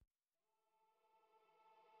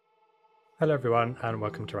Hello everyone and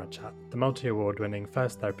welcome to Rad Chat, the multi-award-winning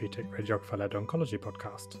first therapeutic radiographer-led oncology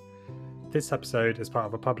podcast. This episode is part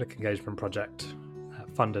of a public engagement project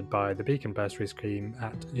funded by the Beacon Bursary Scheme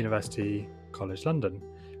at University College London.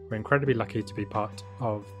 We're incredibly lucky to be part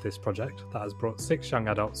of this project that has brought 6 young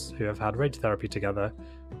adults who have had radiotherapy together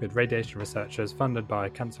with radiation researchers funded by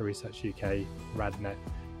Cancer Research UK, RadNet,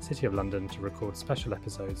 City of London to record special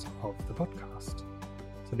episodes of the podcast.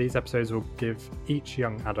 So these episodes will give each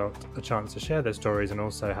young adult a chance to share their stories and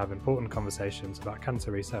also have important conversations about cancer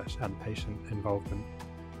research and patient involvement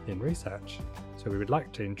in research. So we would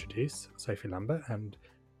like to introduce Sophie Lambert and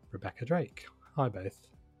Rebecca Drake. Hi both.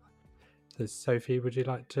 So Sophie, would you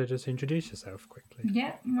like to just introduce yourself quickly?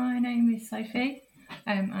 Yeah, my name is Sophie.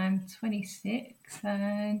 I'm 26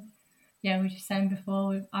 and we were just saying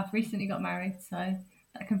before, I've recently got married, so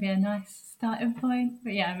that can be a nice starting point.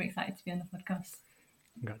 But yeah, I'm excited to be on the podcast.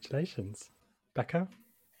 Congratulations. Becca?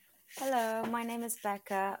 Hello, my name is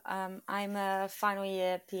Becca. I'm a final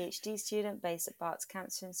year PhD student based at Bart's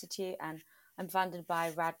Cancer Institute and I'm funded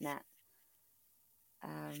by RadNet.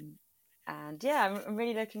 I'm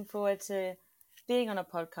really looking forward to being on a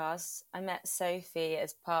podcast. I met Sophie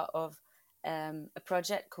as part of a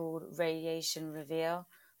project called Radiation Reveal,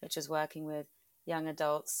 which was working with young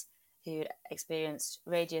adults who experienced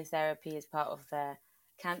radiotherapy as part of their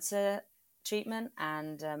cancer treatment,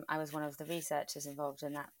 and I was one of the researchers involved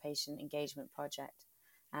in that patient engagement project,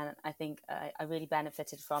 and I think I really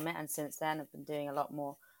benefited from it, and since then I've been doing a lot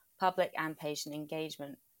more public and patient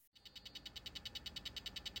engagement.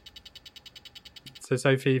 So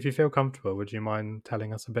Sophie, if you feel comfortable, would you mind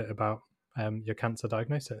telling us a bit about your cancer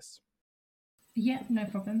diagnosis? Yeah, no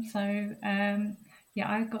problem. So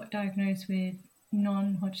I got diagnosed with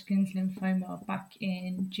Non-Hodgkin's lymphoma back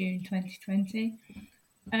in June 2020.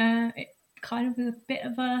 It kind of was a bit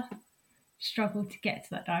of a struggle to get to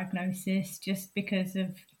that diagnosis just because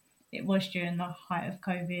of it was during the height of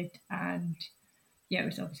COVID, and it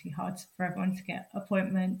was obviously hard for everyone to get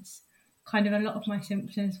appointments. Kind of a lot of my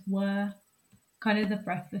symptoms were kind of the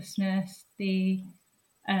breathlessness, the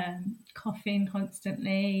coughing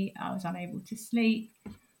constantly, I was unable to sleep,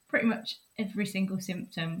 pretty much every single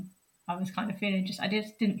symptom I was kind of feeling, I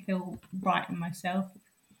just didn't feel right in myself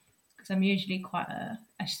because I'm usually quite a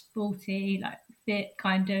sporty, like fit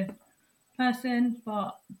kind of person,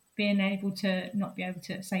 but being able to not be able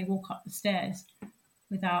to say walk up the stairs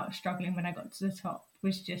without struggling when I got to the top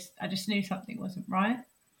was I just knew something wasn't right.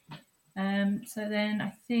 So then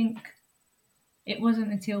I think it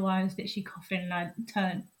wasn't until I was literally coughing and I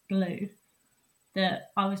turned blue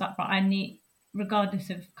that I was like, right, I need, regardless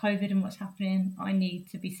of COVID and what's happening, I need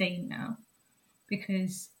to be seen now,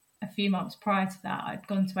 because a few months prior to that I'd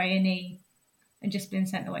gone to A&E and just been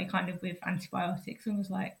sent away kind of with antibiotics and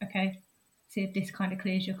was like, okay, see if this kind of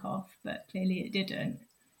clears your cough, but clearly it didn't.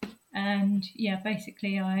 And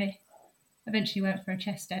basically I eventually went for a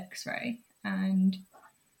chest x-ray and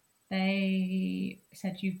they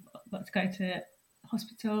said you've got to go to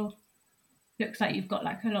hospital. Looks like you've got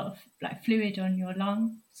like a lot of like fluid on your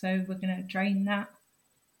lung, so we're going to drain that.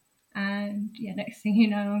 And next thing you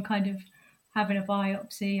know, I'm kind of having a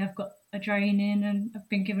biopsy, I've got a draining, and I've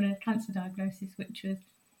been given a cancer diagnosis, which was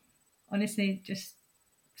honestly just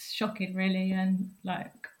shocking really, and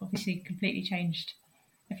like obviously completely changed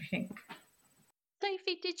everything.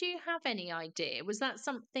 Sophie, did you have any idea? Was that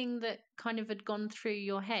something that kind of had gone through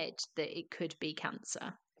your head that it could be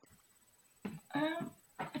cancer?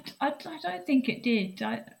 I don't think it did.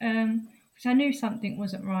 Because I knew something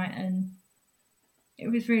wasn't right and it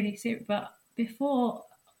was really serious. But before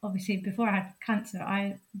I had cancer,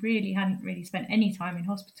 I really hadn't really spent any time in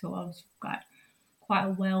hospital. I was quite a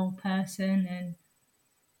well person and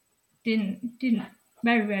didn't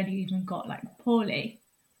very rarely even got like poorly.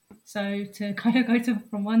 So to kind of go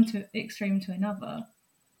from one extreme to another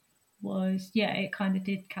was, it kind of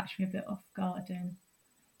did catch me a bit off guard, and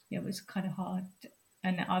it was kind of hard.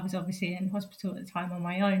 And I was obviously in hospital at the time on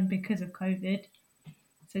my own because of COVID.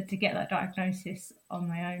 So to get that diagnosis on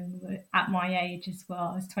my own at my age as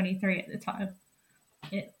well, I was 23 at the time,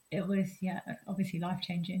 it was, obviously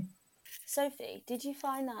life-changing. Sophie, did you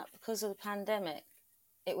find that because of the pandemic,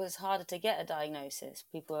 it was harder to get a diagnosis?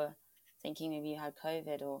 People were thinking maybe you had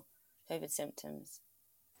COVID or COVID symptoms.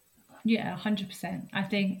 Yeah, 100%. I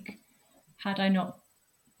think had I not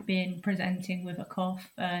been presenting with a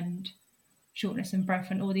cough and shortness and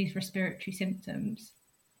breath and all these respiratory symptoms,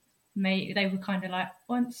 they were kind of like,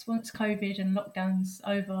 once COVID and lockdown's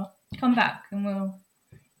over, come back and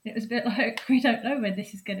it was a bit like, we don't know when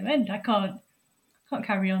this is going to end. I can't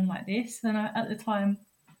carry on like this. And at the time,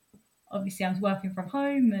 obviously I was working from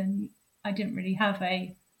home and I didn't really have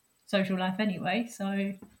a social life anyway.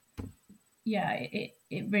 So yeah,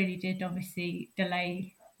 it really did obviously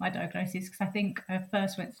delay my diagnosis, because I think I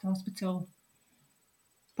first went to the hospital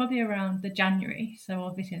probably around the January. So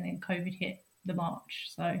obviously then COVID hit the March.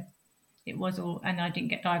 So it was all, and I didn't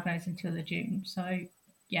get diagnosed until the June. So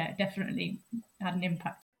yeah, it definitely had an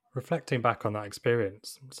impact. Reflecting back on that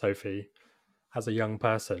experience, Sophie, as a young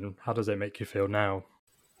person, how does it make you feel now?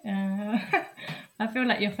 I feel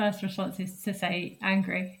like your first response is to say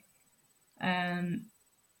angry,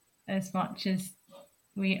 as much as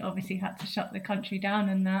we obviously had to shut the country down,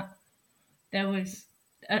 and that there was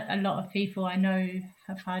a lot of people I know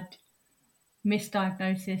have had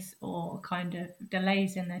misdiagnosis or kind of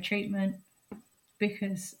delays in their treatment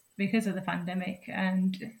because of the pandemic.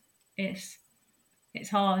 And it's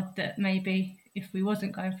hard that maybe if we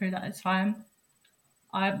wasn't going through that at the time,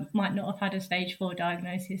 I might not have had a stage 4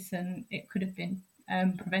 diagnosis, and it could have been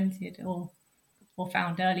prevented or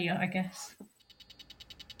found earlier, I guess.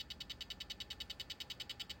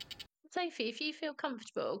 Sophie, if you feel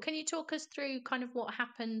comfortable, can you talk us through kind of what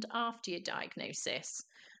happened after your diagnosis?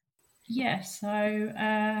 Yeah, so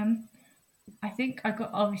I think I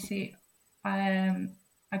got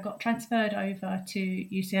I got transferred over to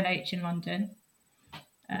UCLH in London,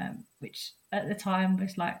 which at the time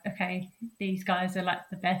was like, okay, these guys are like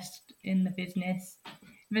the best in the business.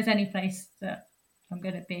 If there's any place that I'm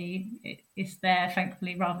going to be, it's there,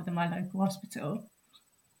 thankfully, rather than my local hospital.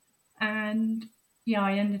 And yeah,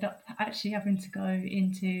 I ended up actually having to go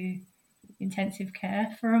into intensive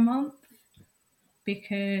care for a month,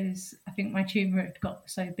 because I think my tumour had got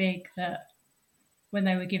so big that when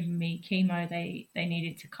they were giving me chemo, they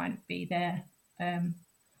needed to kind of be there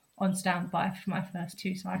on standby for my first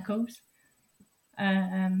 2 cycles.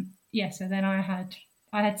 Yeah, so then I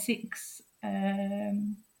had 6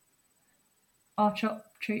 R-CHOP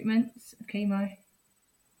treatments of chemo,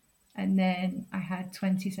 and then I had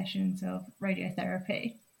 20 sessions of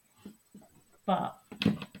radiotherapy. But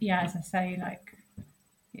yeah, as I say, like,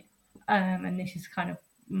 and this is kind of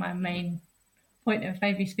my main point of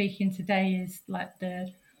maybe speaking today, is like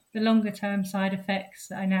the longer term side effects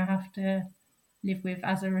that I now have to live with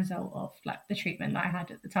as a result of like the treatment that I had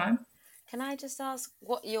at the time. Can I just ask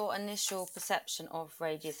what your initial perception of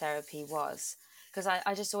radiotherapy was? Because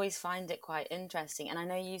I just always find it quite interesting. And I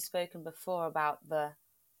know you've spoken before about the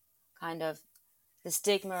kind of the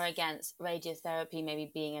stigma against radiotherapy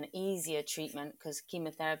maybe being an easier treatment, because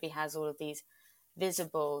chemotherapy has all of these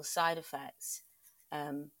visible side effects.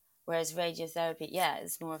 Whereas radiotherapy, yeah,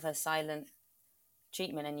 it's more of a silent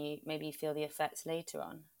treatment, and you maybe feel the effects later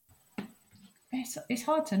on. It's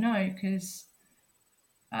hard to know, because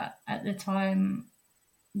at the time,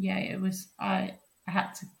 yeah, it was I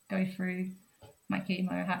had to go through my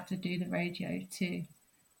chemo. I had to do the radio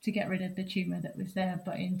to get rid of the tumor that was there.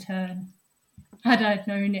 But in turn, had I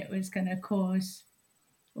known it was going to cause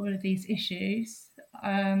all of these issues,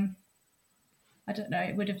 I don't know.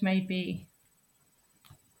 It would have maybe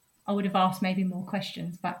I would have asked maybe more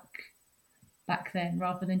questions back then,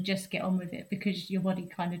 rather than just get on with it, because your body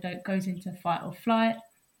kind of goes into fight or flight.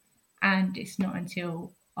 And it's not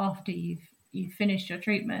until after you've finished your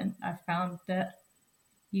treatment, I've found that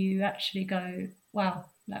you actually go, wow,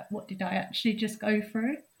 like, what did I actually just go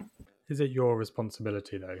through? Is it your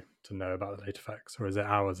responsibility, though, to know about the late effects, or is it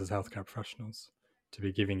ours as healthcare professionals to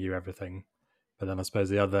be giving you everything? But then I suppose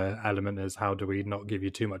the other element is, how do we not give you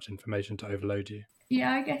too much information to overload you?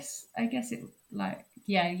 Yeah, I guess it, like,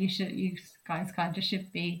 yeah, you guys kind of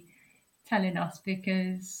should be telling us,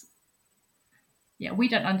 because yeah, we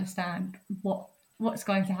don't understand what's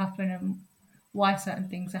going to happen and why certain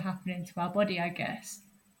things are happening to our body, I guess.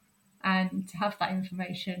 And to have that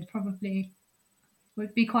information probably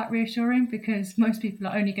would be quite reassuring, because most people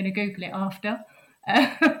are only going to Google it after,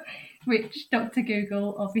 which Dr.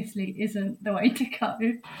 Google obviously isn't the way to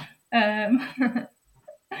go.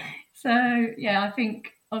 So yeah, I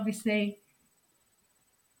think obviously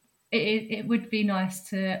it would be nice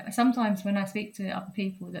to, sometimes when I speak to other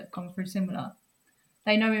people that have gone through similar,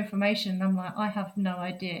 they know information, and I'm like, I have no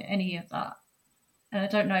idea any of that. And I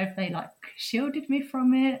don't know if they like shielded me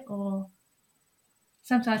from it, or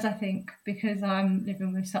sometimes I think because I'm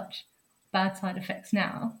living with such bad side effects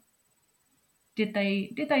now, did they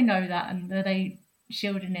know that, and are they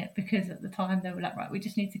shielding it because at the time they were like, right, we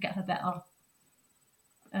just need to get her better.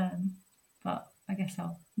 But I guess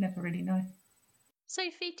I'll never really know.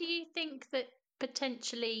 Sophie, do you think that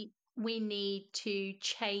potentially we need to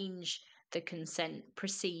change the consent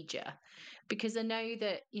procedure? Because I know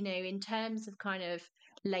that, in terms of kind of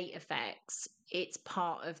late effects, it's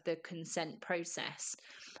part of the consent process.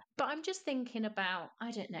 But I'm just thinking about, I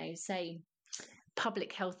don't know, say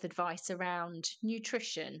public health advice around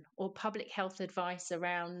nutrition or public health advice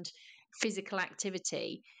around physical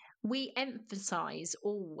activity, we emphasize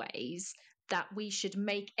always that we should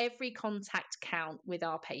make every contact count with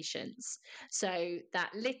our patients. So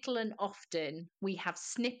that little and often we have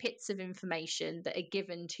snippets of information that are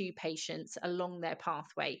given to patients along their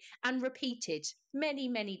pathway and repeated many,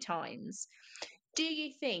 many times. Do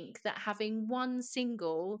you think that having one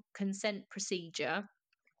single consent procedure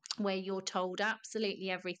where you're told absolutely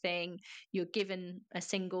everything, you're given a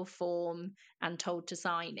single form and told to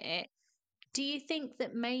sign it, do you think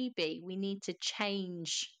that maybe we need to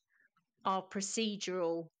change our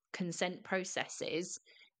procedural consent processes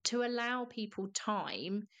to allow people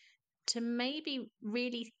time to maybe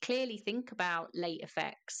really clearly think about late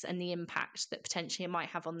effects and the impact that potentially it might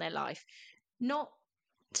have on their life? Not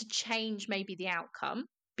to change maybe the outcome,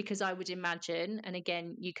 because I would imagine, and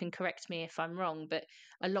again, you can correct me if I'm wrong, but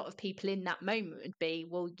a lot of people in that moment would be,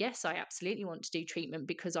 well, yes, I absolutely want to do treatment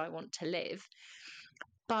because I want to live.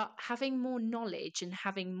 But having more knowledge and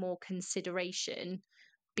having more consideration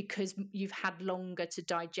because you've had longer to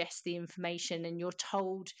digest the information and you're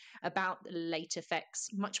told about the late effects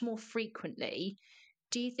much more frequently,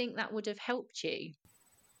 do you think that would have helped you?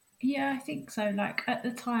 Yeah, I think so. Like at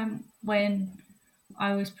the time when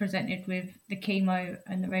I was presented with the chemo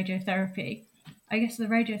and the radiotherapy, I guess the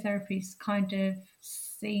radiotherapy is kind of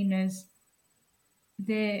seen as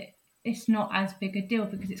the it's not as big a deal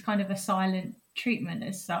because it's kind of a silent treatment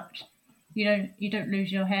as such. You don't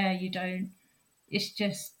lose your hair, you don't it's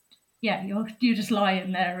just yeah, you're just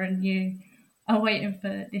lying there and you are waiting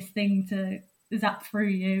for this thing to zap through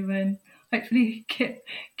you and hopefully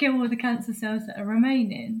kill all the cancer cells that are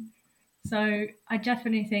remaining. So I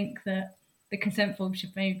definitely think that the consent form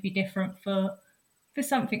should maybe be different for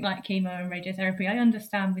something like chemo and radiotherapy. I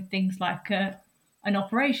understand with things like an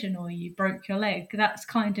operation or you broke your leg, that's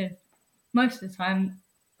kind of most of the time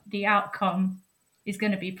the outcome is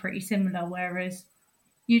going to be pretty similar, whereas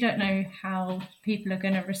you don't know how people are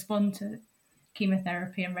going to respond to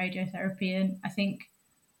chemotherapy and radiotherapy. And I think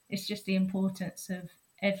it's just the importance of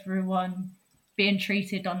everyone being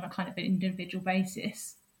treated on a kind of an individual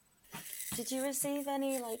basis. Did you receive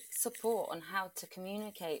any like support on how to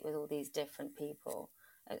communicate with all these different people,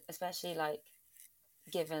 especially like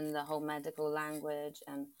given the whole medical language?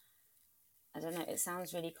 And I don't know, it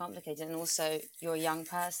sounds really complicated. And also, you're a young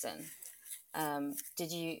person.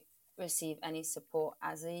 Did you receive any support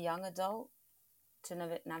as a young adult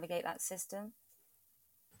to navigate that system?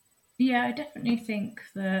 Yeah, I definitely think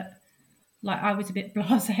that like I was a bit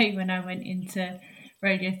blasé when I went into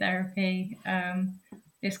radiotherapy.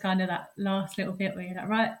 It's kind of that last little bit where you're like,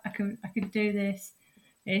 right, I can do this.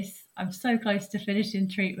 I'm so close to finishing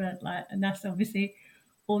treatment, like, and that's obviously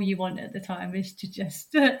all you want at the time is to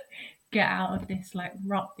just get out of this like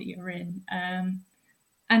rut that you're in.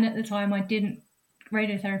 And at the time,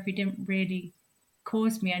 radiotherapy didn't really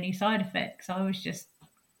cause me any side effects. I was just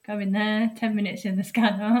going there, 10 minutes in the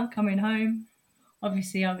scanner, coming home.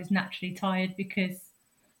 Obviously, I was naturally tired because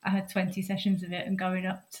I had 20 sessions of it and going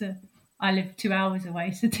up to, I live 2 hours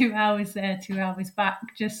away, so 2 hours there, 2 hours back,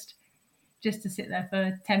 just to sit there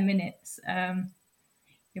for 10 minutes.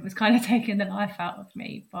 It was kind of taking the life out of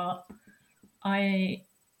me, but I,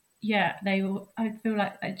 yeah, I feel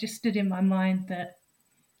like it just stood in my mind that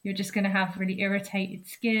you're just going to have really irritated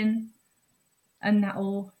skin and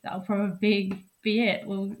that'll probably be it.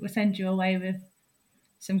 We'll send you away with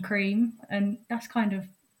some cream, and that's kind of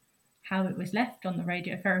how it was left on the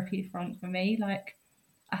radiotherapy front for me. Like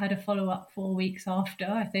I had a follow up 4 weeks after,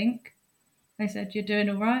 I think. They said you're doing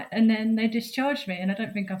all right, and then they discharged me, and I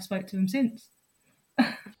don't think I've spoke to them since.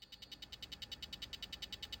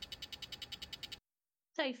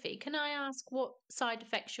 Sophie, can I ask what side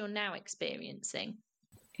effects you're now experiencing?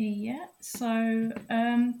 Yeah, so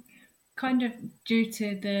kind of due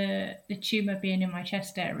to the tumor being in my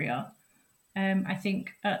chest area, I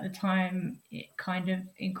think at the time it kind of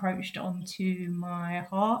encroached onto my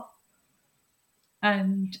heart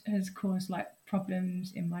and has caused like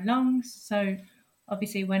problems in my lungs. So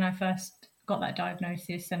obviously when I first got that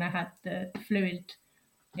diagnosis and I had the fluid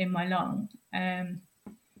in my lung,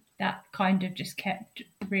 that kind of just kept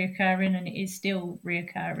reoccurring and it is still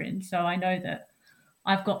reoccurring. So I know that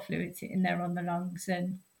I've got fluid sitting there on the lungs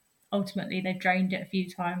and ultimately they've drained it a few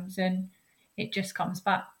times and it just comes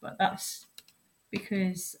back. But that's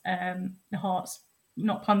because the heart's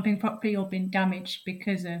not pumping properly or been damaged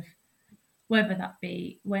because of whether that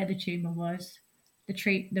be where the tumour was, the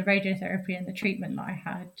radiotherapy and the treatment that I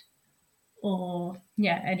had, or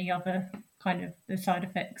yeah, any other kind of the side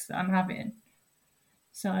effects that I'm having.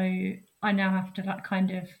 So I now have to like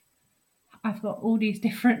kind of I've got all these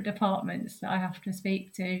different departments that I have to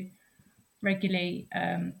speak to regularly,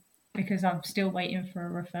 because I'm still waiting for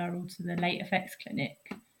a referral to the late effects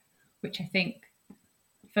clinic, which I think,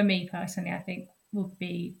 for me personally, I think would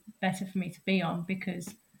be better for me to be on, because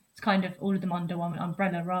it's kind of all of them under one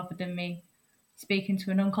umbrella, rather than me speaking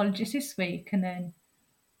to an oncologist this week and then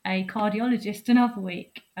a cardiologist another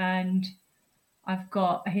week. And I've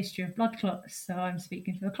got a history of blood clots, so I'm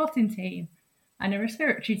speaking to a clotting team and a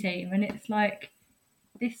respiratory team. And it's like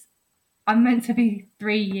this, I'm meant to be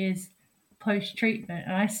 3 years post treatment,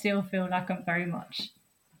 and I still feel like I'm very much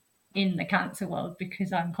in the cancer world,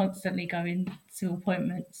 because I'm constantly going to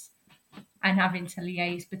appointments and having to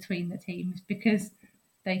liaise between the teams, because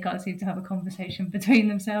they can't seem to have a conversation between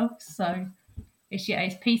themselves. So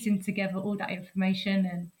it's piecing together all that information,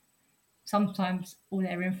 and sometimes all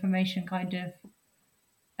their information kind of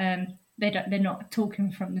they're not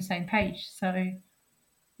talking from the same page. So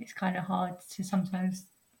it's kind of hard to sometimes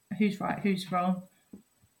who's right, who's wrong.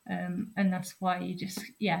 And that's why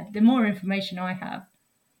the more information I have,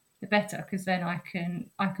 the better, because then I can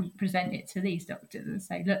present it to these doctors and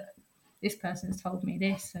say, look, this person's told me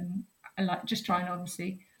this, and I like just try and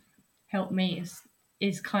obviously help me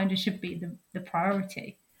is kind of should be the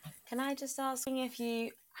priority. Can I just ask if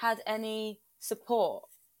you had any support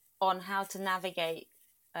on how to navigate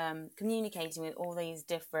communicating with all these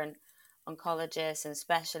different oncologists and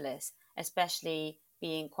specialists, especially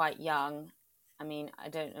being quite young? I mean, I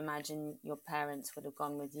don't imagine your parents would have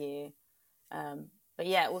gone with you. But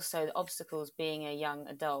yeah, also the obstacles being a young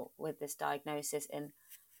adult with this diagnosis in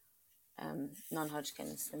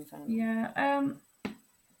non-Hodgkin's lymphoma. Yeah,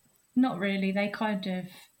 not really. They kind of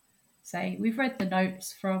say, we've read the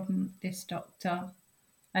notes from this doctor,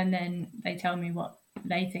 and then they tell me what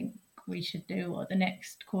they think we should do, what the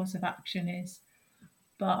next course of action is.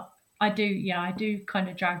 But I do kind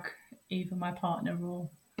of drag either my partner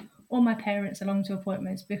or my parents along to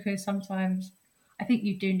appointments, because sometimes I think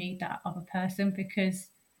you do need that other person, because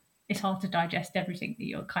it's hard to digest everything that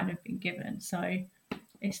you're kind of been given. So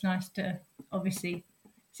it's nice to, obviously,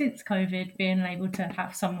 since COVID, being able to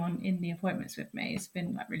have someone in the appointments with me has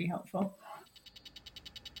been like really helpful.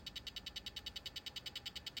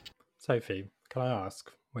 Sophie, can I ask,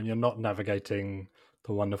 when you're not navigating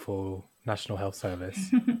the wonderful National Health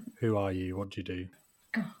Service, who are you? What do you do?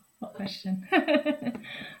 God, what question.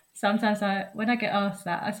 Sometimes when I get asked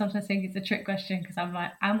that, I sometimes think it's a trick question, because I'm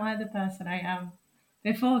like, am I the person I am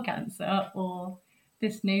before cancer, or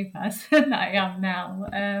this new person that I am now?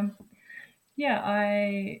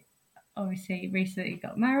 I obviously recently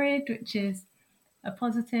got married, which is a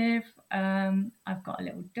positive. I've got a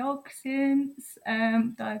little dog since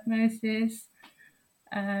diagnosis.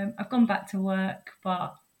 I've gone back to work,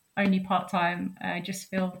 but only part-time. I just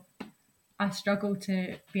feel I struggle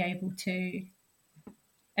to be able to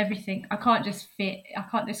everything. I can't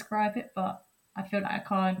describe it, but I feel like I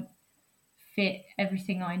can't fit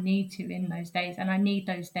everything I need to in those days. And I need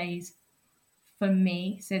those days for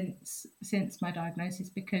me since my diagnosis,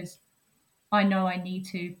 because I know I need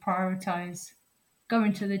to prioritize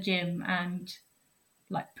going to the gym and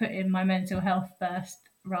like putting my mental health first,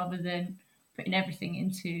 rather than putting everything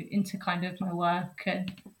into kind of my work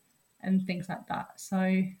and things like that.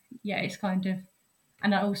 So yeah, it's kind of,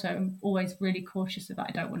 and I also am always really cautious that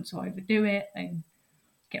I don't want to overdo it and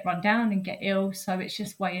get run down and get ill. So it's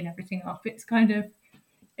just weighing everything up. It's kind of,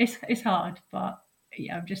 it's hard, but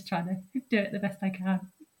yeah, I'm just trying to do it the best I can.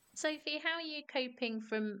 Sophie, how are you coping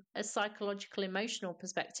from a psychological, emotional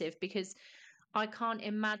perspective? Because I can't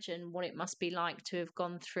imagine what it must be like to have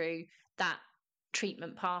gone through that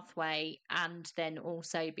treatment pathway and then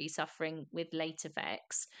also be suffering with late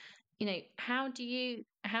effects. You know, how do you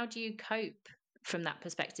cope from that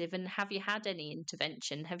perspective? And have you had any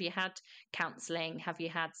intervention? Have you had counselling? Have you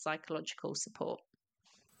had psychological support?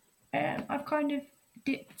 I've kind of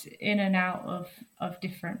dipped in and out of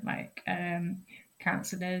different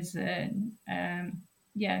counsellors and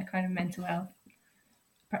kind of mental health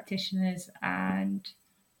practitioners. And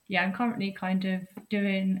yeah, I'm currently kind of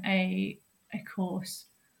doing a course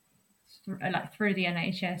through the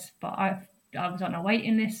NHS, but I was on a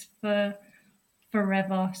waiting list for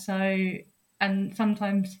forever. So, and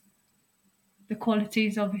sometimes the quality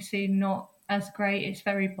is obviously not as great. It's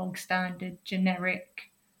very bog standard,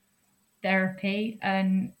 generic therapy.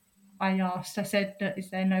 And I said, that is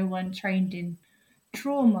there no one trained in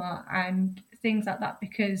trauma and things like that?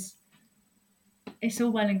 Because it's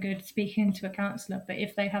all well and good speaking to a counsellor, but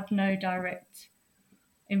if they have no direct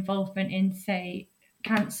involvement in, say,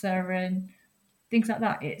 cancer and things like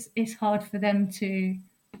that, it's hard for them to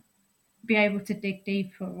be able to dig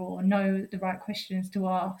deeper or know the right questions to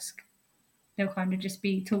ask. they'll kind of just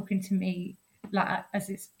be talking to me like as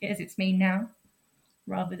it's me now,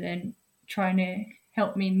 rather than trying to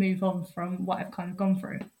help me move on from what I've kind of gone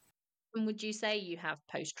through. And would you say you have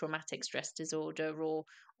post-traumatic stress disorder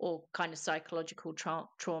or kind of psychological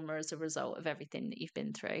trauma as a result of everything that you've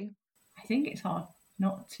been through? I think it's hard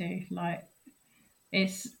not to. Like,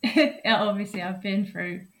 it's obviously I've been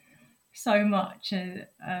through so much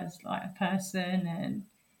as like a person, and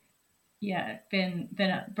yeah, been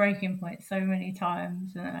at breaking point so many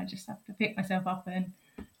times, and then I just have to pick myself up and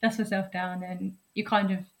dust myself down. And you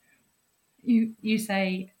kind of you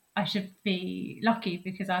say I should be lucky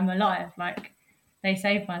because I'm alive. Like, they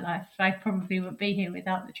saved my life. I probably wouldn't be here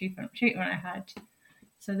without the treatment I had.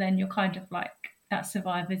 So then you're kind of like that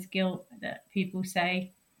survivor's guilt that people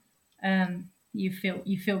say. You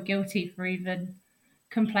feel guilty for even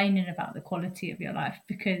complaining about the quality of your life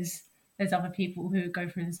because there's other people who go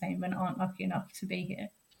through the same and aren't lucky enough to be here.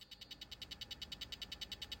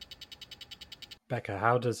 Becca,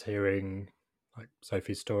 how does hearing like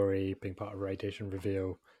Sophie's story, being part of Radiation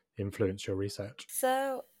Reveal, influence your research?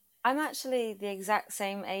 So I'm actually the exact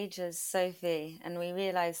same age as Sophie, and we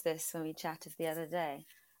realised this when we chatted the other day.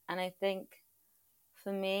 And I think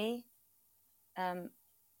for me,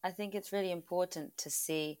 I think it's really important to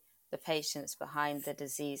see the patients behind the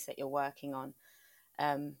disease that you're working on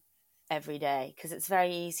every day, because it's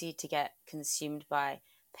very easy to get consumed by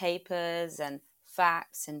papers and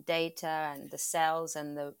facts and data and the cells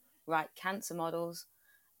and the right cancer models.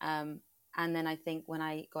 And then I think when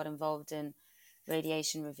I got involved in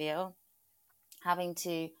Radiation Reveal, having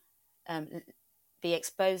to be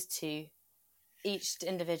exposed to each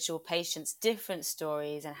individual patient's different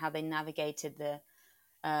stories and how they navigated the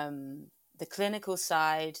clinical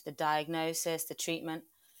side, the diagnosis, the treatment.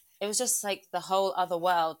 It was just like the whole other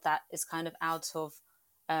world that is kind of out of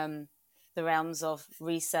the realms of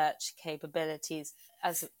research capabilities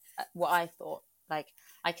as what I thought. Like,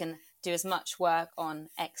 I can do as much work on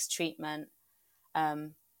X treatment,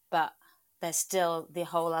 but there's still the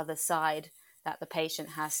whole other side that the patient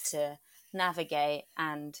has to navigate,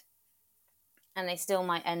 and they still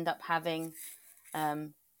might end up having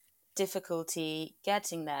difficulty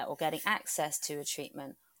getting there or getting access to a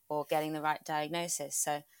treatment or getting the right diagnosis.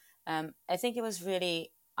 So I think it was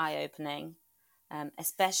really eye-opening,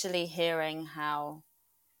 especially hearing how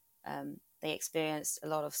they experienced a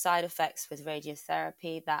lot of side effects with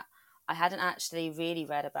radiotherapy that I hadn't actually really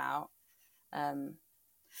read about.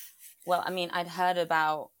 Well, I mean, I'd heard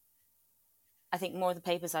about, I think more of the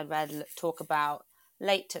papers I'd read talk about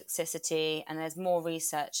late toxicity, and there's more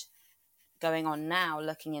research going on now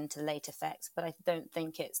looking into late effects, but I don't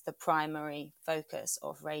think it's the primary focus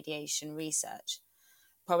of radiation research.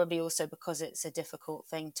 Probably also because it's a difficult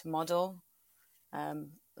thing to model.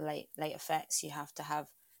 Late effects, you have to have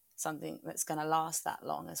something that's going to last that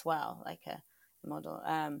long as well, like a model.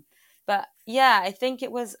 But yeah, I think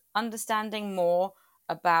it was understanding more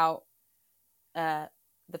about the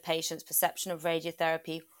patient's perception of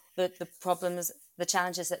radiotherapy, the problems, the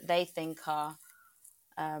challenges that they think are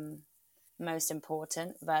most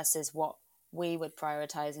important versus what we would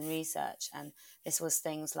prioritize in research. And this was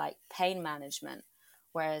things like pain management,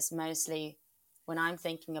 whereas mostly when I'm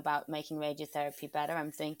thinking about making radiotherapy better,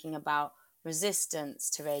 I'm thinking about resistance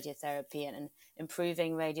to radiotherapy and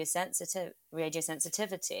improving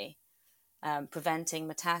radiosensitivity, preventing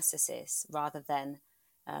metastasis, rather than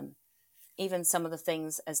even some of the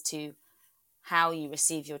things as to how you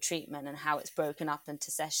receive your treatment and how it's broken up into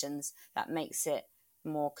sessions that makes it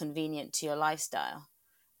more convenient to your lifestyle.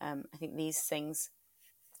 I think these things,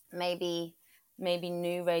 maybe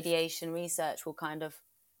new radiation research will kind of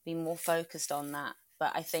be more focused on that.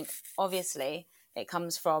 But I think obviously it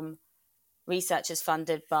comes from researchers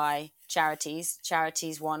funded by charities.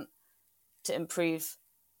 Charities want to improve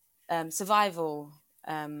survival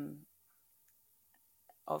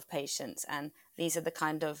of patients, and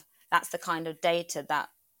that's the kind of data that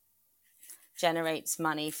generates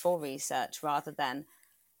money for research rather than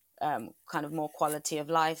kind of more quality of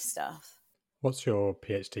life stuff. What's your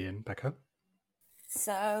PhD in, Becca?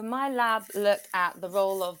 So my lab looked at the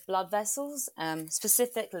role of blood vessels,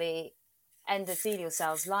 specifically endothelial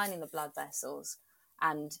cells lining the blood vessels,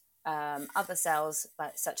 and other cells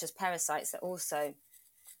such as pericytes that also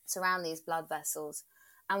surround these blood vessels.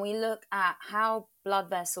 And we look at how blood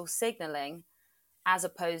vessel signaling, as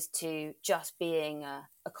opposed to just being a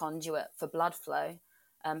conduit for blood flow,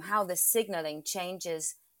 how this signaling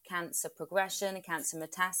changes cancer progression, cancer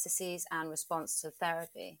metastases, and response to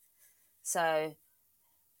therapy. So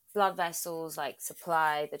blood vessels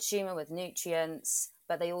supply the tumor with nutrients,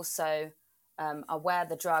 but they also are where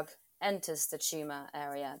the drug enters the tumor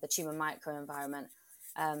area, the tumor microenvironment.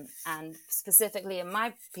 And specifically in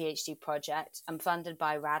my PhD project, I'm funded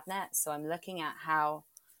by RadNet, so I'm looking at how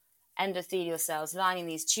endothelial cells lining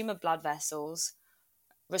these tumor blood vessels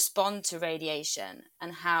respond to radiation,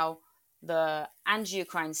 and how the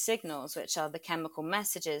angiocrine signals, which are the chemical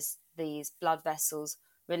messages these blood vessels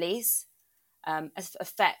release,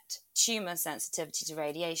 affect tumor sensitivity to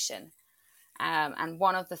radiation. And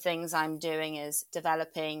one of the things I'm doing is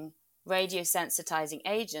developing radiosensitizing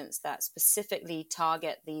agents that specifically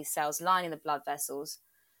target these cells lining the blood vessels.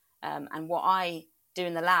 And what I do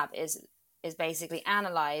in the lab is basically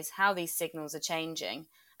analyze how these signals are changing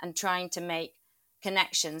and trying to make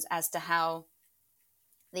connections as to how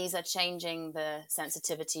these are changing the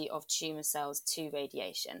sensitivity of tumor cells to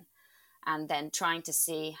radiation, and then trying to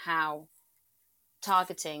see how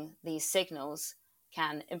targeting these signals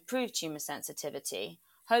can improve tumor sensitivity,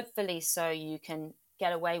 hopefully so you can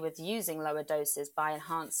get away with using lower doses by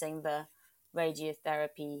enhancing the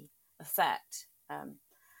radiotherapy effect.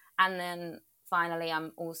 And then finally,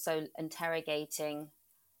 I'm also interrogating,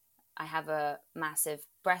 I have a massive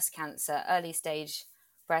breast cancer, early stage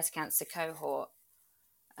breast cancer cohort,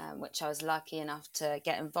 which I was lucky enough to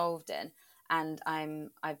get involved in. And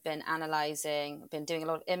I've been doing a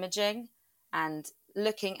lot of imaging and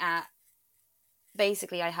looking at,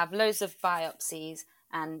 basically I have loads of biopsies,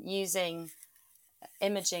 and using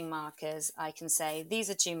imaging markers, I can say these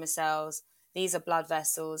are tumor cells, these are blood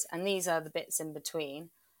vessels, and these are the bits in between.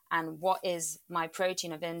 And what is my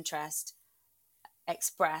protein of interest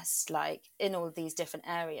expressed like in all these different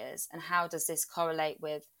areas, and how does this correlate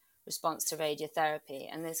with response to radiotherapy?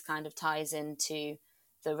 And this kind of ties into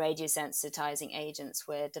the radiosensitizing agents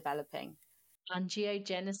we're developing.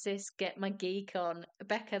 Angiogenesis, get my geek on.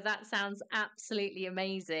 Becca, that sounds absolutely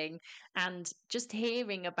amazing. And just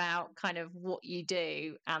hearing about kind of what you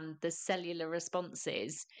do and the cellular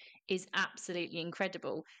responses is absolutely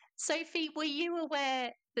incredible. Sophie, were you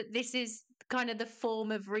aware that this is kind of the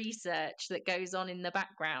form of research that goes on in the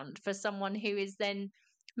background for someone who is then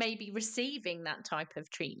maybe receiving that type of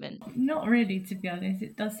treatment? Not really, to be honest.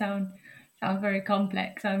 It does sound very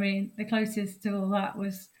complex. I mean, the closest to all that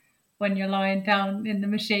was when you're lying down in the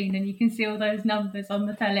machine and you can see all those numbers on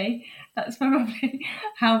the telly. That's probably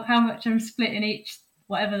how much I'm splitting each,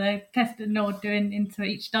 whatever they're testing or doing into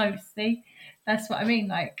each dose. See, that's what I mean.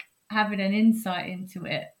 Like, having an insight into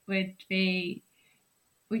it would be,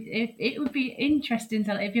 it would be interesting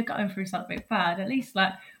to, like, if you're going through something bad, at least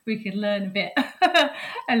like we could learn a bit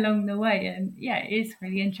along the way. And yeah, it is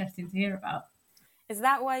really interesting to hear about. Is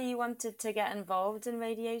that why you wanted to get involved in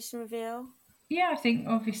Radiation Reveal? Yeah, I think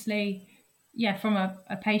obviously, yeah, from a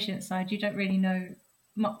patient side, you don't really know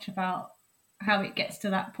much about how it gets to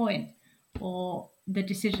that point, or the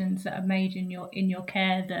decisions that are made in your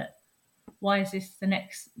care, that why is this the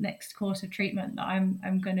next course of treatment that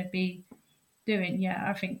I'm going to be doing. Yeah,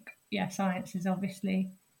 I think, yeah, science is obviously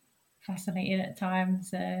fascinating at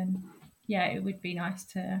times, and yeah, it would be nice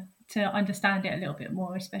to understand it a little bit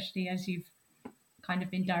more, especially as you've kind of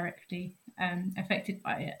been directly affected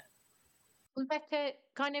by it. Rebecca,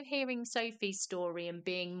 kind of hearing Sophie's story and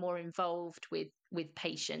being more involved with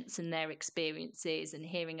patients and their experiences and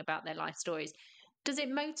hearing about their life stories, does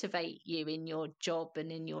it motivate you in your job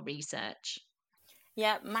and in your research?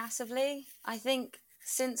 Yeah, massively. I think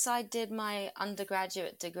since I did my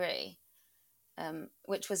undergraduate degree,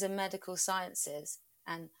 which was in medical sciences,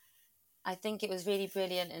 and I think it was really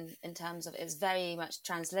brilliant in terms of it's very much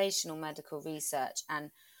translational medical research.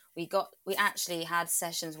 And we actually had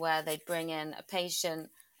sessions where they'd bring in a patient,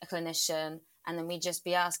 a clinician, and then we'd just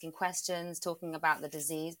be asking questions, talking about the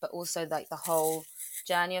disease, but also like the whole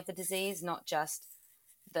journey of the disease, not just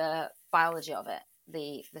the biology of it,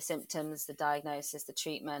 the symptoms, the diagnosis, the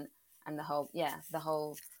treatment, and the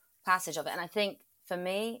whole passage of it. And I think for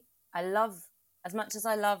me, as much as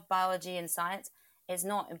I love biology and science, it's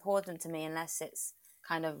not important to me unless it's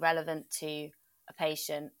kind of relevant to a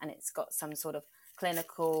patient and it's got some sort of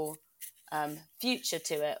clinical future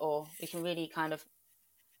to it, or we can really kind of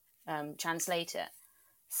translate it.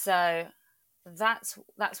 So that's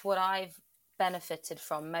what I've benefited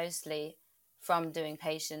from mostly from doing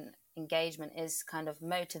patient engagement, is kind of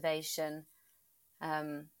motivation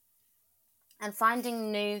and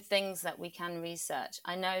finding new things that we can research.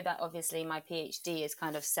 I know that obviously my PhD is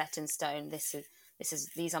kind of set in stone.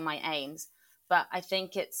 These are my aims, but I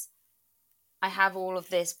think I have all of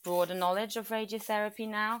this broader knowledge of radiotherapy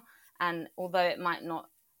now, and although it might not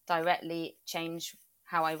directly change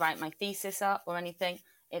how I write my thesis up or anything,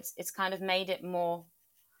 it's kind of made it more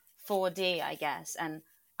 4D, I guess, and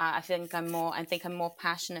I think I'm more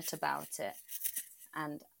passionate about it,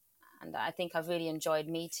 and And I think I've really enjoyed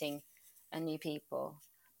meeting new people.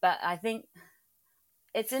 But I think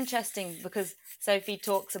it's interesting because Sophie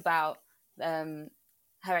talks about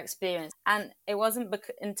her experience, and it wasn't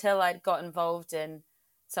until I got involved in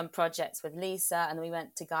some projects with Lisa and we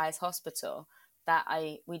went to Guy's Hospital that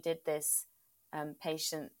we did this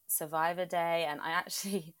patient survivor day, and I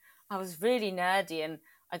was really nerdy, and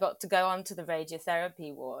I got to go onto the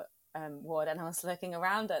radiotherapy ward, and I was looking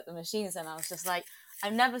around at the machines, and I was just like,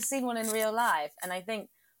 I've never seen one in real life. And I think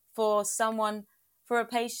for a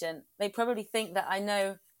patient, they probably think that I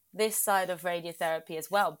know this side of radiotherapy as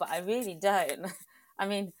well, but I really don't. I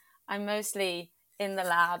mean, I'm mostly in the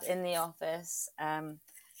lab, in the office, and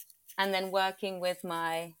then working with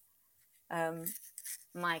my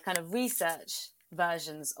kind of research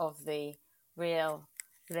versions of the real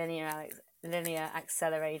linear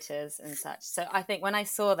accelerators and such. So I think when I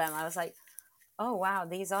saw them, I was like, oh wow,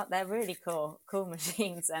 they're really cool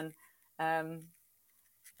machines. And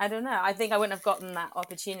I don't know, I think I wouldn't have gotten that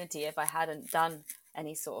opportunity if I hadn't done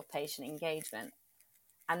any sort of patient engagement.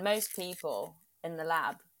 And most people in the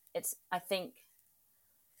lab, I think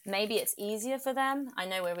maybe it's easier for them. I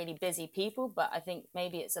know we're really busy people, but I think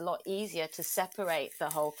maybe it's a lot easier to separate the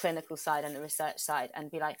whole clinical side and the research side and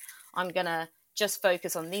be like, I'm going to just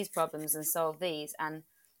focus on these problems and solve these. And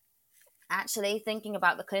actually thinking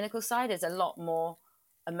about the clinical side is a lot more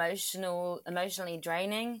emotionally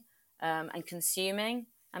draining and consuming.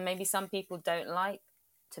 And maybe some people don't like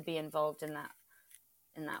to be involved in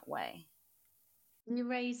that way. You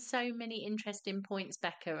raise so many interesting points,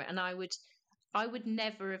 Becca, and I would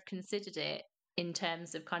never have considered it in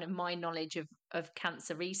terms of kind of my knowledge of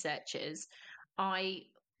cancer researchers.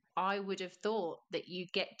 I would have thought that you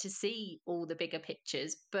get to see all the bigger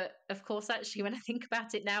pictures. But of course, actually, when I think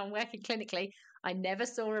about it now and working clinically, I never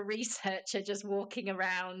saw a researcher just walking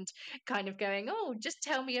around kind of going, oh, just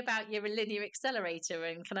tell me about your linear accelerator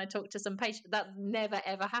and can I talk to some patients? That never,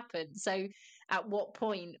 ever happened. So at what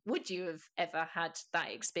point would you have ever had that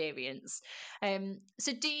experience?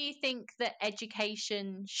 So do you think that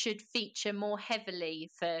education should feature more heavily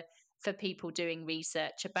for people doing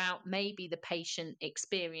research about maybe the patient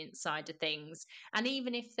experience side of things? And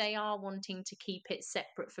even if they are wanting to keep it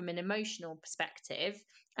separate from an emotional perspective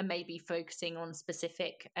and maybe focusing on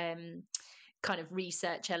specific kind of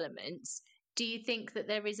research elements, do you think that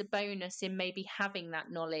there is a bonus in maybe having that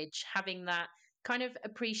knowledge, having that kind of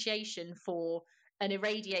appreciation for an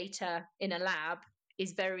irradiator in a lab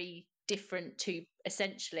is very different to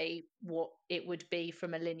essentially what it would be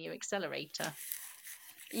from a linear accelerator?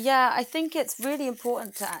 Yeah, I think it's really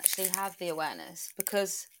important to actually have the awareness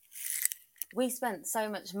because we spent so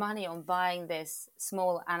much money on buying this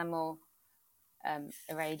small animal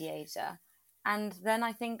irradiator. And then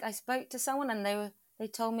I think I spoke to someone and they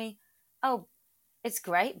told me, oh, it's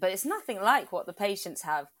great, but it's nothing like what the patients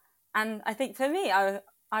have. And I think for me, I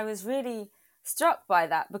was really struck by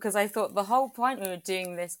that because I thought the whole point we were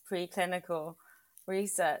doing this preclinical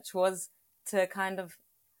research was to kind of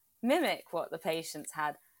mimic what the patients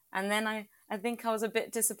had. And then I think I was a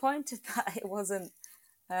bit disappointed that it wasn't,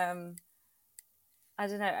 I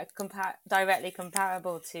don't know, directly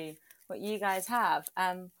comparable to what you guys have.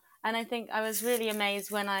 And I think I was really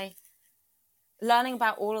amazed when learning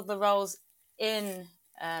about all of the roles in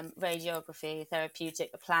radiography,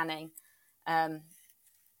 therapeutic planning,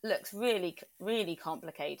 looks really, really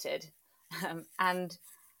complicated. And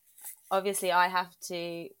obviously I have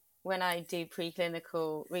to, when I do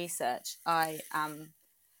preclinical research,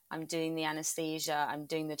 I'm doing the anesthesia, I'm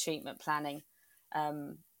doing the treatment planning,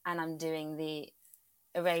 and I'm doing the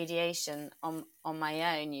irradiation on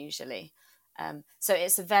my own usually. So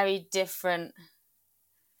it's a very different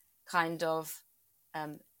kind of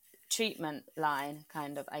treatment line,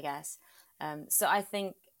 kind of, I guess. So I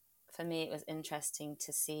think for me it was interesting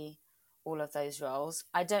to see all of those roles.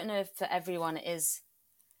 I don't know if for everyone it is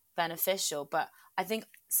beneficial, but I think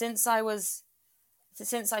since I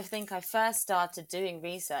think I first started doing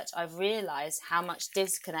research, I've realized how much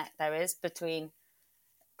disconnect there is between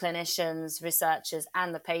clinicians, researchers,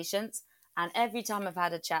 and the patients. And every time I've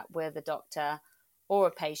had a chat with a doctor or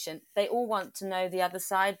a patient, they all want to know the other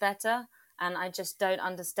side better. And I just don't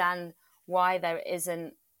understand why there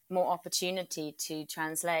isn't more opportunity to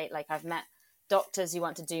translate. Like, I've met doctors who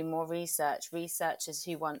want to do more research, researchers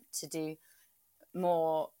who want to do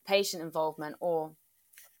more patient involvement, or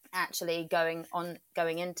actually going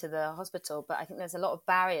into the hospital. But I think there's a lot of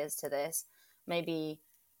barriers to this. Maybe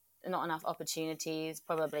not enough opportunities,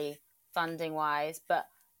 probably funding wise, but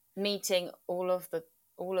meeting all of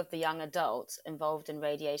the young adults involved in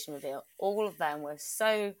Radiation Reveal, all of them were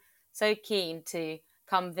so keen to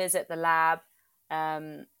come visit the lab,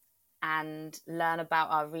 and learn about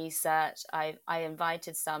our research. I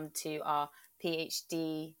invited some to our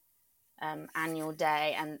PhD annual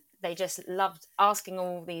day, and they just loved asking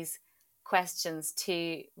all these questions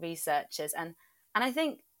to researchers. And I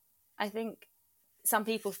think some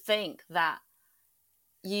people think that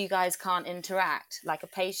you guys can't interact, like a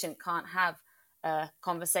patient can't have a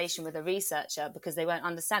conversation with a researcher because they won't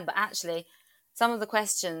understand. But actually, some of the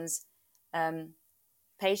questions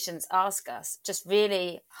patients ask us just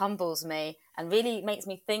really humbles me and really makes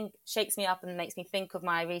me think, shakes me up and makes me think of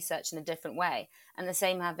my research in a different way. And the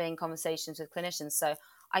same having conversations with clinicians. So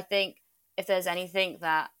I think if there's anything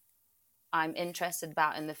that I'm interested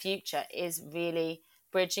about in the future is really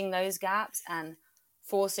bridging those gaps and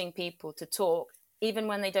forcing people to talk, even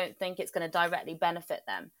when they don't think it's going to directly benefit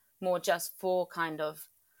them, more just for kind of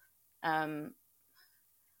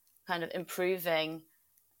improving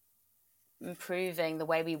the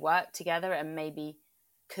way we work together, and maybe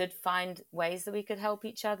could find ways that we could help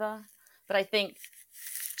each other. But I think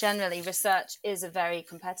generally research is a very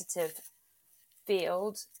competitive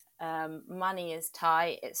field. Money is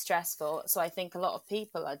tight, it's stressful. So I think a lot of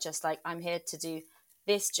people are just like, I'm here to do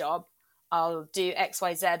this job. I'll do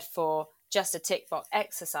XYZ for just a tick box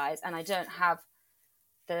exercise, and I don't have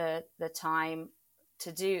the time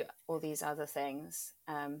to do all these other things,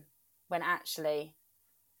 when actually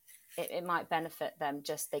it might benefit them,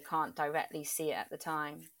 just they can't directly see it at the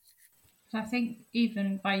time. So I think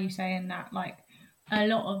even by you saying that, like, a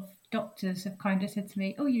lot of doctors have kind of said to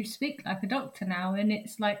me, oh, you speak like a doctor now. And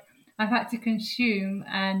it's like I've had to consume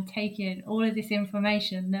and take in all of this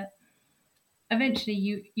information that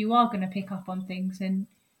eventually you are going to pick up on things, and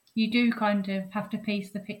you do kind of have to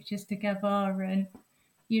piece the pictures together, and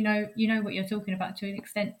you know what you're talking about to an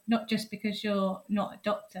extent. Not just because you're not a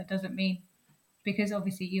doctor doesn't mean, because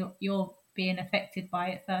obviously you're being affected by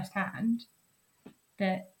it firsthand,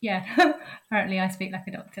 that apparently I speak like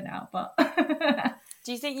a doctor now. But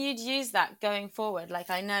do you think you'd use that going forward? Like,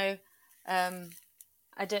 I know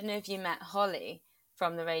I don't know if you met Holly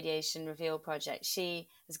from the Radiation Reveal project. She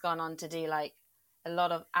has gone on to do like a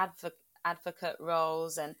lot of advocate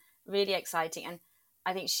roles, and really exciting, and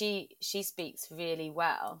I think she speaks really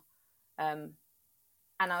well, and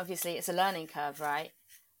obviously it's a learning curve, right?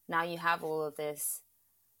 Now you have all of this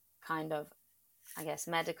kind of, I guess,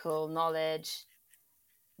 medical knowledge.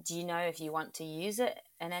 Do you know if you want to use it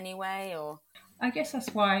in any way? Or I guess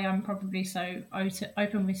that's why I'm probably so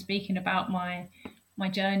open with speaking about my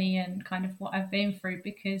journey and kind of what I've been through,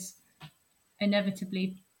 because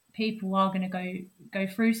inevitably people are going to go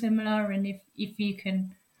through similar, and if you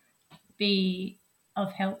can be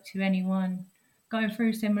of help to anyone going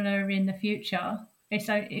through similar in the future, it's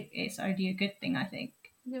only a good thing, I think.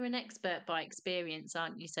 You're an expert by experience,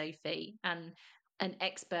 aren't you, Sophie? And an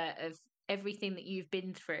expert of everything that you've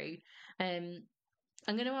been through. I'm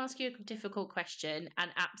going to ask you a difficult question,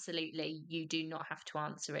 and absolutely, you do not have to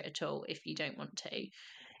answer it at all if you don't want to.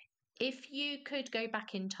 If you could go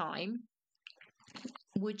back in time,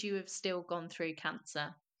 would you have still gone through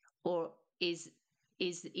cancer, or is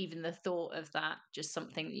even the thought of that just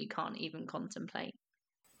something that you can't even contemplate?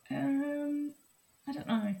 I don't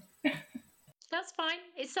know. That's fine.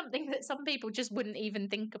 It's something that some people just wouldn't even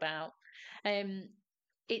think about.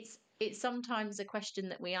 It's sometimes a question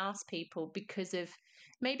that we ask people because of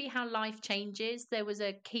maybe how life changes. There was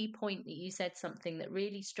a key point that you said, something that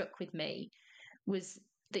really struck with me, was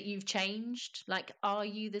that you've changed. Like, are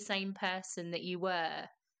you the same person that you were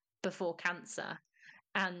before cancer?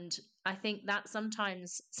 And I think that's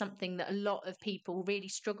sometimes something that a lot of people really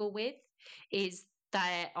struggle with, is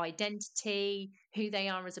their identity, who they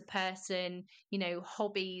are as a person,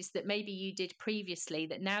 hobbies that maybe you did previously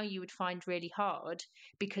that now you would find really hard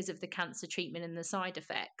because of the cancer treatment and the side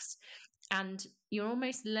effects. And you're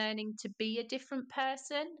almost learning to be a different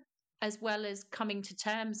person, as well as coming to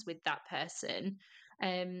terms with that person.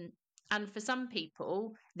 And for some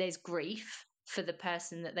people, there's grief for the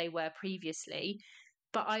person that they were previously.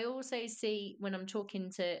 But I also see, when I'm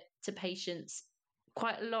talking to patients,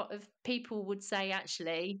 quite a lot of people would say,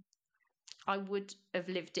 actually, I would have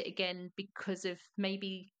lived it again because of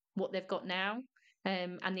maybe what they've got now,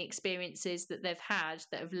 and the experiences that they've had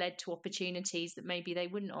that have led to opportunities that maybe they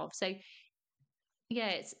wouldn't have. So,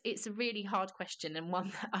 yeah, it's a really hard question, and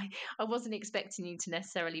one that I wasn't expecting you to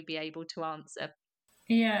necessarily be able to answer.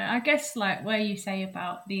 Yeah, I guess like where you say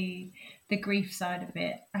about the grief side of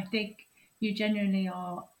it, I think you genuinely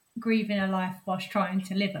are grieving a life whilst trying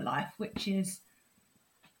to live a life, which is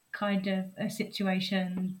kind of a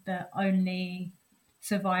situation that only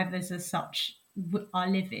survivors as such are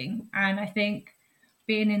living. And I think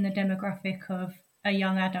being in the demographic of a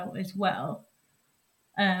young adult as well,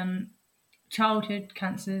 Childhood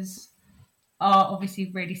cancers are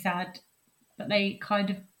obviously really sad, but they kind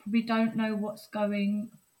of probably don't know what's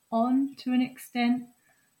going on to an extent.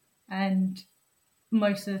 And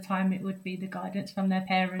most of the time it would be the guidance from their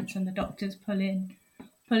parents and the doctors pulling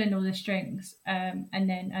all the strings. And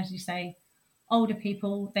then, as you say, older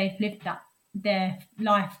people, they've lived their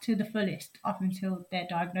life to the fullest up until their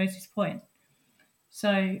diagnosis point.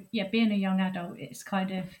 So yeah, being a young adult, it's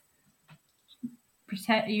kind of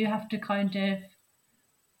you have to kind of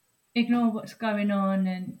ignore what's going on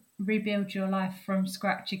and rebuild your life from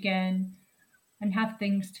scratch again and have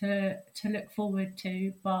things to look forward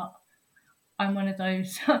to. But I'm one of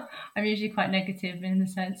those, I'm usually quite negative in the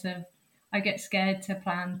sense of I get scared to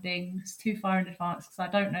plan things too far in advance because I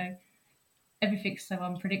don't know. Everything's so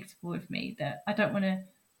unpredictable with me that I don't want to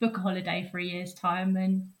book a holiday for a year's time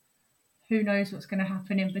and who knows what's going to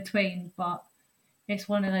happen in between. But it's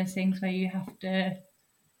one of those things where you have to,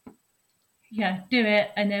 yeah, do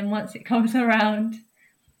it. And then once it comes around,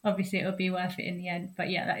 obviously it'll be worth it in the end.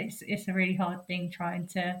 But yeah, it's a really hard thing trying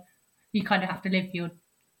to, you kind of have to live your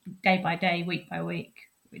day by day, week by week,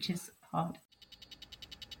 which is hard.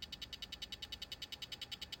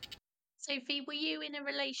 Sophie, were you in a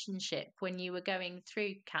relationship when you were going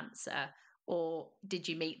through cancer, or did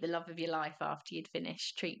you meet the love of your life after you'd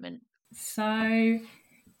finished treatment? So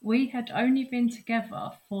we had only been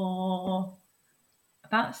together for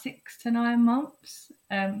about 6 to 9 months.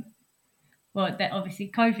 Well, that obviously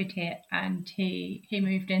COVID hit, and he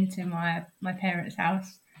moved into my parents'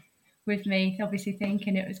 house with me, obviously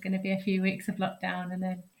thinking it was going to be a few weeks of lockdown, and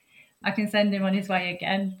then I can send him on his way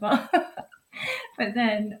again. But but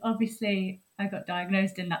then obviously I got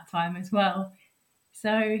diagnosed in that time as well.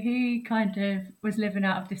 So he kind of was living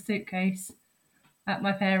out of the suitcase at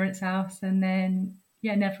my parents' house, and then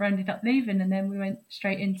yeah, never ended up leaving. And then we went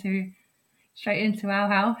straight into our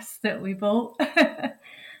house that we bought.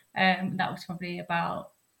 That was probably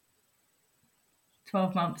about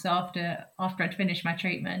 12 months after I'd finished my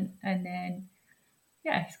treatment, and then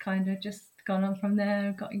yeah, it's kind of just gone on from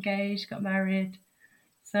there. Got engaged, got married.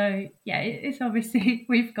 So yeah, it's obviously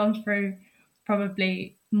we've gone through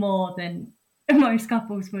probably more than most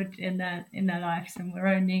couples would in their lives, and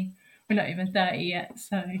we're not even 30 yet.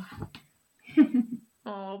 So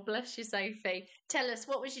Oh, bless you, Sophie. Tell us,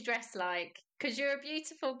 what was your dress like? Because you're a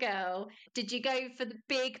beautiful girl. Did you go for the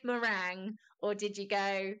big meringue or did you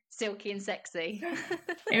go silky and sexy?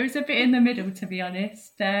 it was a bit in the middle, to be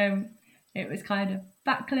honest. It was kind of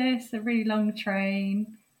backless, a really long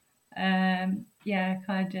train. Yeah,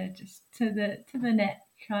 kind of just to the neck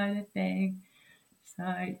kind of thing.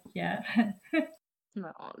 So yeah.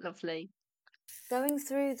 Oh, lovely. Going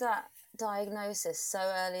through that diagnosis so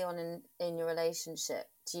early on in your relationship,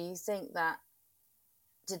 do you think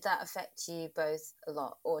did that affect you both a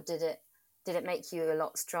lot, or did it make you a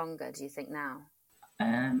lot stronger, do you think, now?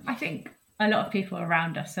 I think a lot of people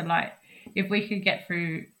around us are like, if we could get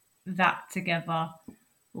through that together,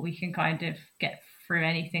 we can kind of get through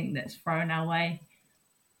anything that's thrown our way.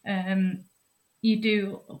 You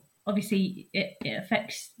do, obviously, it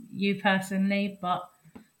affects you personally, but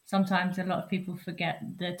sometimes a lot of people forget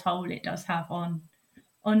the toll it does have on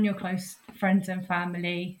your close friends and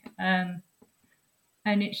family.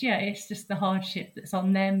 And it's just the hardship that's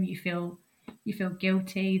on them. You feel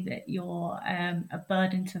guilty that you're a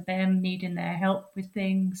burden to them, needing their help with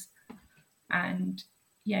things, and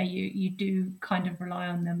yeah, you do kind of rely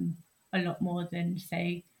on them a lot more than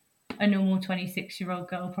say a normal 26-year-old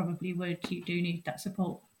girl probably would. You do need that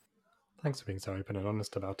support. Thanks for being so open and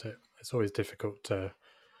honest about it. It's always difficult to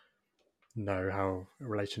know how a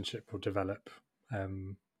relationship will develop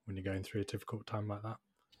when you're going through a difficult time like that.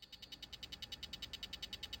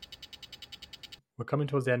 We're coming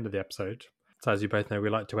towards the end of the episode. So as you both know, we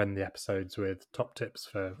like to end the episodes with top tips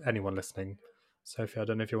for anyone listening. Sophie, I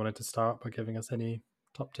don't know if you wanted to start by giving us any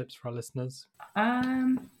top tips for our listeners.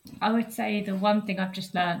 I would say the one thing I've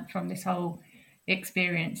just learned from this whole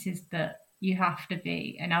experience is that you have to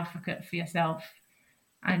be an advocate for yourself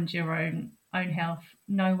and your own health.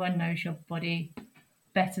 No one knows your body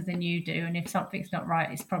better than you do, and if something's not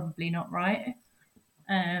right, it's probably not right.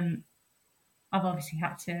 I've obviously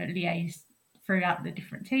had to liaise throughout the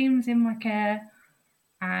different teams in my care,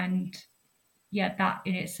 and yeah, that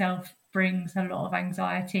in itself brings a lot of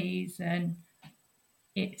anxieties, and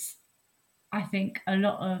it's, I think, a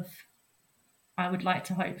lot of, I would like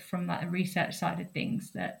to hope from like the research side of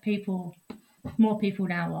things that more people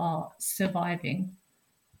now are surviving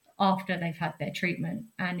after they've had their treatment,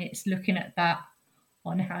 and it's looking at that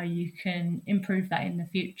on how you can improve that in the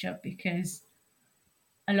future, because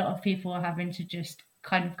a lot of people are having to just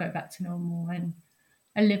kind of go back to normal and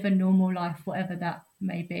live a normal life, whatever that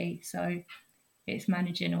may be. So it's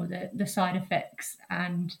managing all the side effects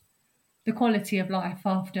and the quality of life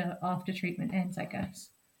after treatment ends, I guess.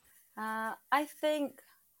 I think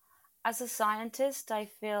as a scientist, I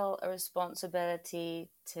feel a responsibility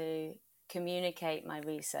to communicate my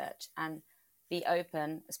research and be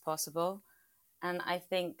open as possible. And I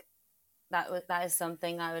think that is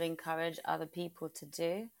something I would encourage other people to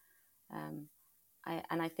do.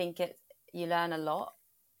 I think you learn a lot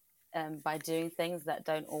by doing things that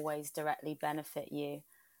don't always directly benefit you.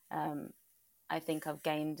 I think I've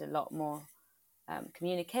gained a lot more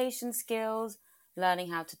communication skills, learning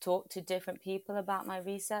how to talk to different people about my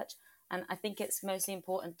research. And I think it's mostly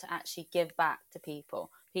important to actually give back to people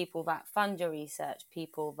that fund your research,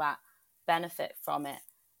 people that benefit from it,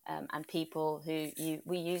 and people who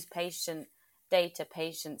we use patient data,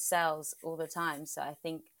 patient cells all the time. So I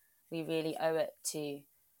think we really owe it to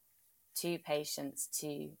patients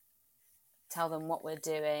to tell them what we're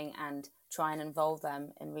doing and try and involve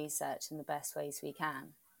them in research in the best ways we can.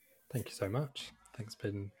 Thank you so much. It's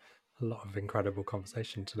been a lot of incredible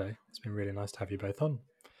conversation today. It's been really nice to have you both on.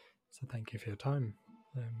 So thank you for your time.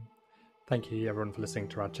 Thank you everyone for listening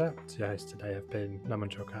to our chat. Your hosts today have been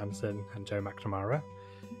Namanjot Anderson and Joe McNamara.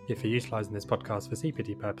 If you're utilising this podcast for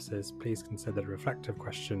CPD purposes, please consider the reflective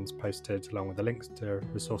questions posted along with the links to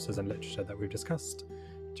resources and literature that we've discussed.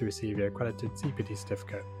 To receive your accredited CPD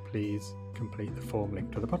certificate, please complete the form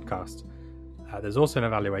linked to the podcast. There's also an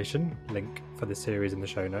evaluation link for the series in the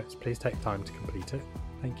show notes. Please take time to complete it.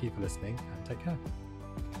 Thank you for listening and take care.